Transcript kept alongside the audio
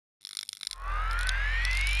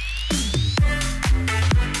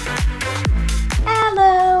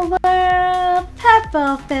Hello world,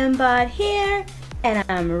 purplefembot here, and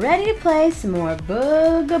I'm ready to play some more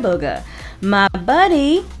Booga Booga. My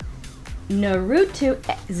buddy Naruto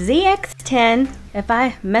ZX10, if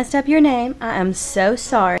I messed up your name, I am so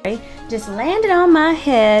sorry, just landed on my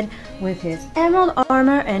head with his emerald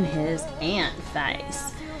armor and his ant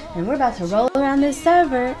face. And we're about to roll around this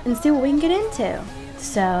server and see what we can get into.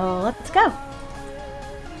 So let's go.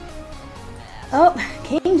 Oh,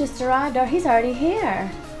 King just arrived, or he's already here.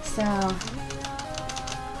 So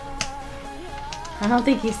I don't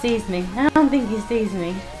think he sees me. I don't think he sees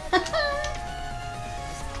me.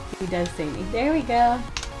 He does see me. There we go.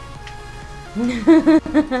 Let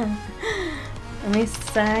me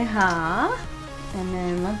say hi, and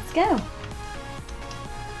then let's go.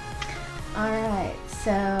 Alright,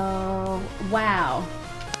 so wow.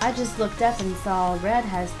 I just looked up and saw Red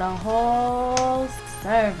has the whole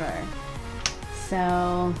server.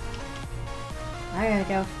 So I gotta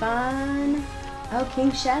go find. Oh,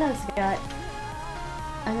 King Shadow's got.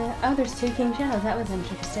 Oh, there's two King Shadows. That was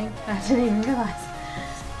interesting. I didn't even realize.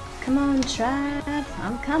 Come on, tribe.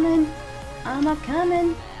 I'm coming. I'm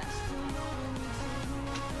a-coming.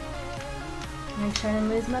 Make sure I didn't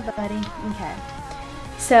lose my buddy. Okay.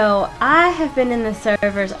 So I have been in the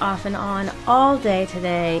servers off and on all day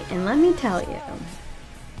today, and let me tell you,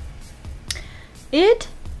 it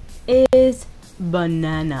is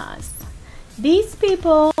bananas. These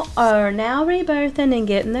people are now rebirthing and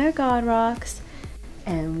getting their God Rocks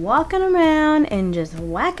and walking around and just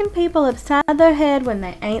whacking people upside their head when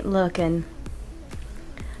they ain't looking.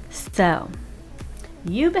 So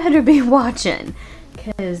you better be watching,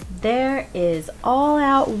 because there is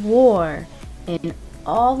all-out war in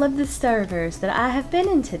all of the servers that I have been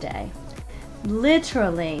in today.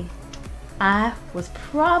 Literally, I was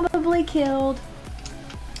probably killed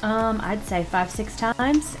I'd say 5-6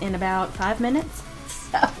 times in about 5 minutes.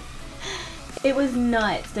 So it was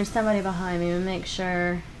nuts. There's somebody behind me. Let me make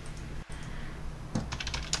sure.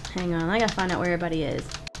 Hang on, I gotta find out where everybody is.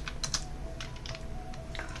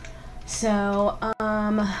 So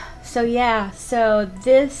yeah, so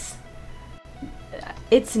this,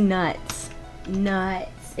 it's nuts.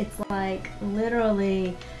 It's like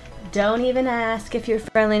literally, don't even ask if you're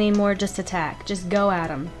friendly anymore, just attack. Just go at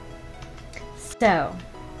them. So,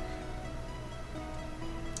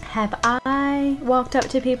 have I walked up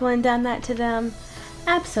to people and done that to them?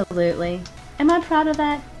 Absolutely. Am I proud of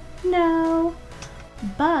that? No.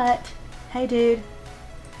 But, hey dude.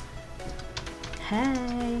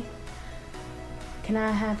 Hey. Can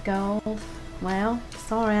I have gold? Well,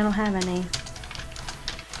 sorry, I don't have any.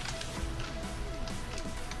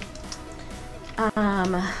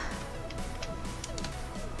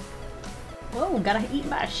 Whoa, got eaten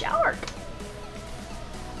by a shark.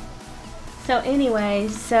 So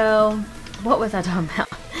anyways, so what was I talking about?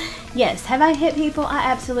 Yes, have I hit people? I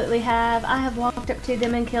absolutely have. I have walked up to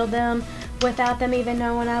them and killed them without them even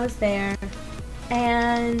knowing I was there.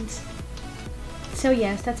 And so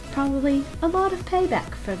yes, that's probably a lot of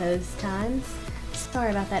payback for those times. Sorry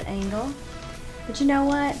about that angle. But you know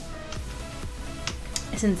what?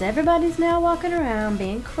 Since everybody's now walking around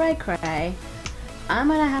being cray-cray, I'm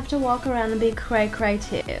gonna have to walk around and be cray-cray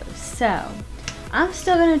too. So I'm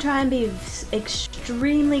still going to try and be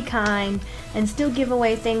extremely kind and still give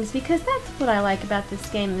away things, because that's what I like about this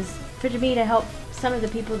game, is for me to help some of the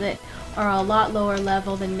people that are a lot lower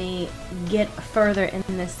level than me get further in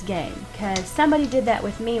this game. Because somebody did that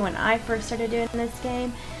with me when I first started doing this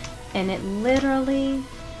game, and it literally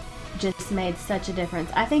just made such a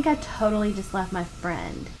difference. I think I totally just left my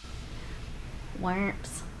friend.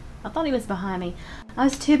 Whoops. I thought he was behind me. I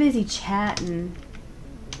was too busy chatting.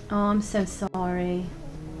 Oh, I'm so sorry.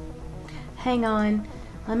 Hang on.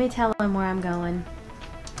 Let me tell him where I'm going.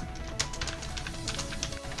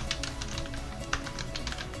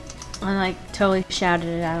 I like totally shouted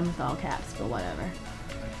it at him with all caps, but whatever.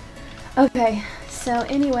 Okay, so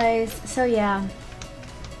anyways, so yeah.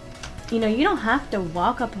 You know, you don't have to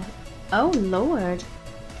walk up. Oh Lord.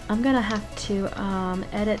 I'm gonna have to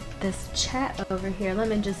edit this chat over here. Let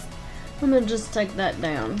me just take that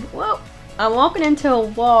down. Whoa. I'm walking into a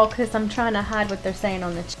wall because I'm trying to hide what they're saying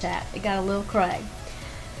on the chat. It got a little cray.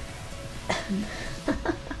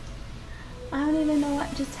 I don't even know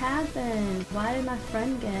what just happened. Why did my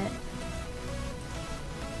friend get...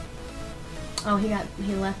 Oh, he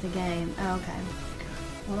left the game. Oh, okay.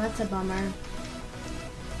 Well, that's a bummer.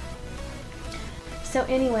 So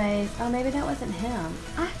anyways, oh, maybe that wasn't him.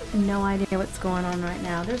 I have no idea what's going on right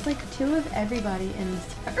now. There's like 2 of everybody in the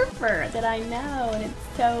server that I know, and it's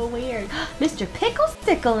so weird. Mr. Pickle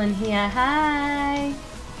Stickle in here, hi!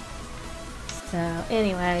 So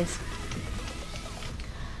anyways,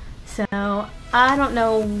 so I don't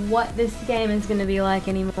know what this game is going to be like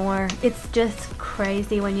anymore. It's just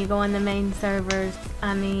crazy when you go on the main servers.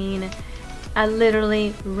 I mean, I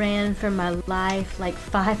literally ran for my life like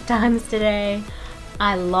 5 times today.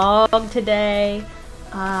 I logged today.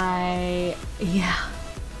 Yeah.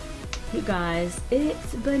 You guys,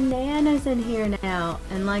 it's bananas in here now.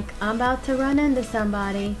 And like, I'm about to run into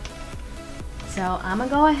somebody. So I'm gonna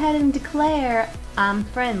go ahead and declare I'm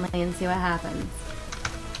friendly and see what happens.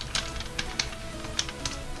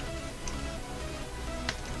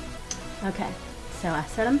 Okay, so I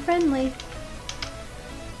said I'm friendly.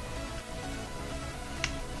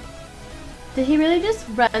 Did he really just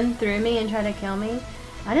run through me and try to kill me?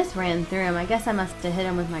 I just ran through him. I guess I must have hit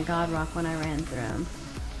him with my God Rock when I ran through him.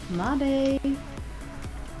 My B.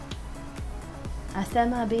 I said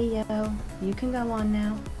my B, yo. You can go on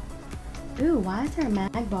now. Ooh, why is there a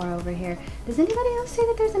mag bar over here? Does anybody else see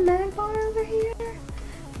that there's a mag bar over here?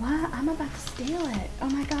 Why? I'm about to steal it. Oh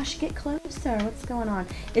my gosh, get closer. What's going on?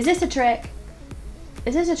 Is this a trick?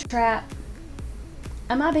 Is this a trap?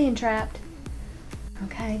 Am I being trapped?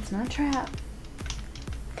 Okay, it's not a trap.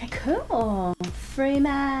 Okay, cool. Free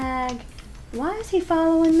mag. Why is he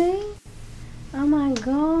following me? Oh my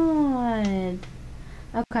god.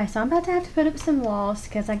 Okay, so I'm about to have to put up some walls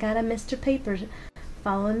because I got a Mr. Papers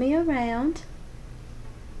following me around.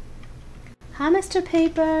 Hi, Mr.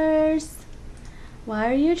 Papers. Why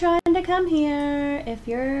are you trying to come here if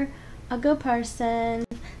you're a good person?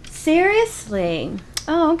 Seriously?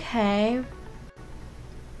 Oh, okay.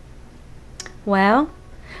 Well,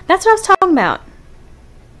 that's what I was talking about.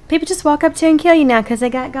 People just walk up to you and kill you now because they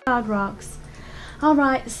got God Rocks.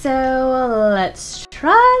 Alright, so let's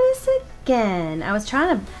try this again. I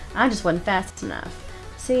just wasn't fast enough.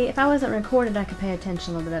 See, if I wasn't recorded, I could pay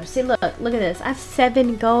attention a little bit better. See, look at this. I have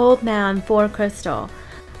 7 gold now and 4 crystal.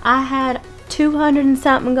 I had 200 and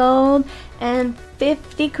something gold and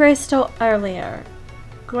 50 crystal earlier.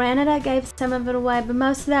 Granted, I gave some of it away, but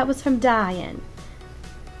most of that was from dying.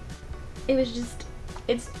 It was just,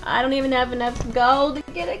 I don't even have enough gold to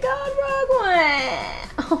get a God Rock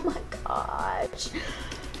one. Oh my gosh.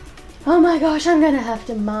 Oh my gosh, I'm gonna have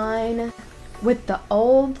to mine with the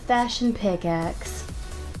old-fashioned pickaxe.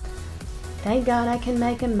 Thank God I can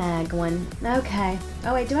make a mag one. Okay.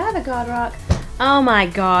 Oh wait, do I have a God Rock? Oh my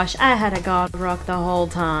gosh, I had a God Rock the whole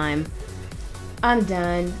time. I'm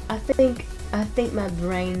done. I think my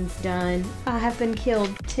brain's done. I have been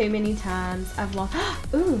killed too many times. I've lost.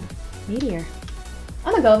 Ooh, meteor.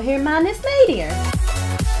 I'm gonna go over here and mine this meteor.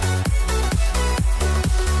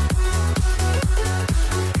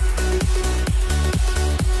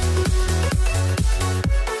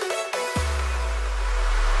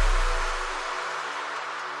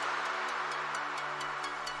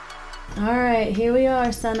 Alright, here we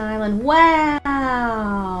are, Sun Island.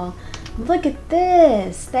 Wow! Look at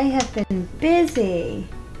this. They have been busy.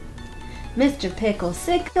 Mr. Pickle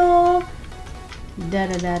Sickle.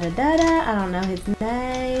 Da-da-da-da-da-da. I don't know his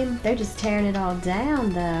name. They're just tearing it all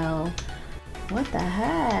down, though. What the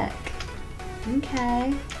heck?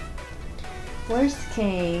 Okay. Where's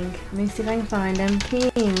King? Let me see if I can find him.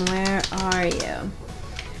 King, where are you?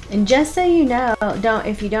 And just so you know,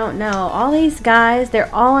 if you don't know, all these guys,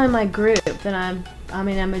 they're all in my group that I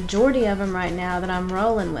mean, a majority of them right now that I'm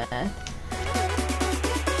rolling with.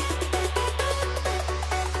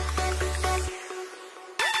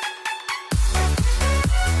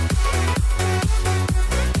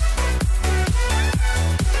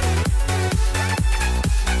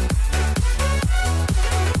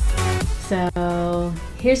 So,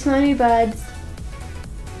 here's my new buds.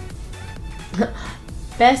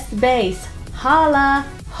 Best base. Holla.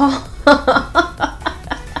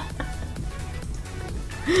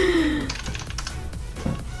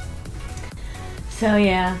 So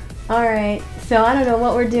yeah. Alright. So I don't know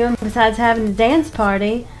what we're doing besides having a dance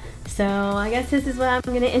party. So I guess this is what I'm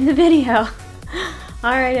going to end the video.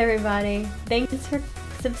 Alright everybody. Thanks for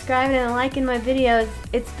subscribing and liking my videos.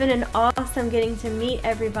 It's been an awesome getting to meet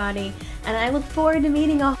everybody. And I look forward to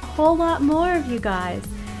meeting a whole lot more of you guys.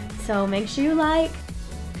 So make sure you like.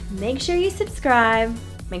 Make sure you subscribe,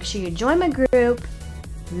 make sure you join my group,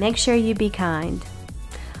 make sure you be kind.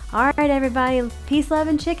 Alright everybody, peace, love,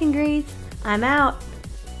 and chicken grease. I'm out.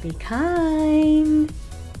 Be kind.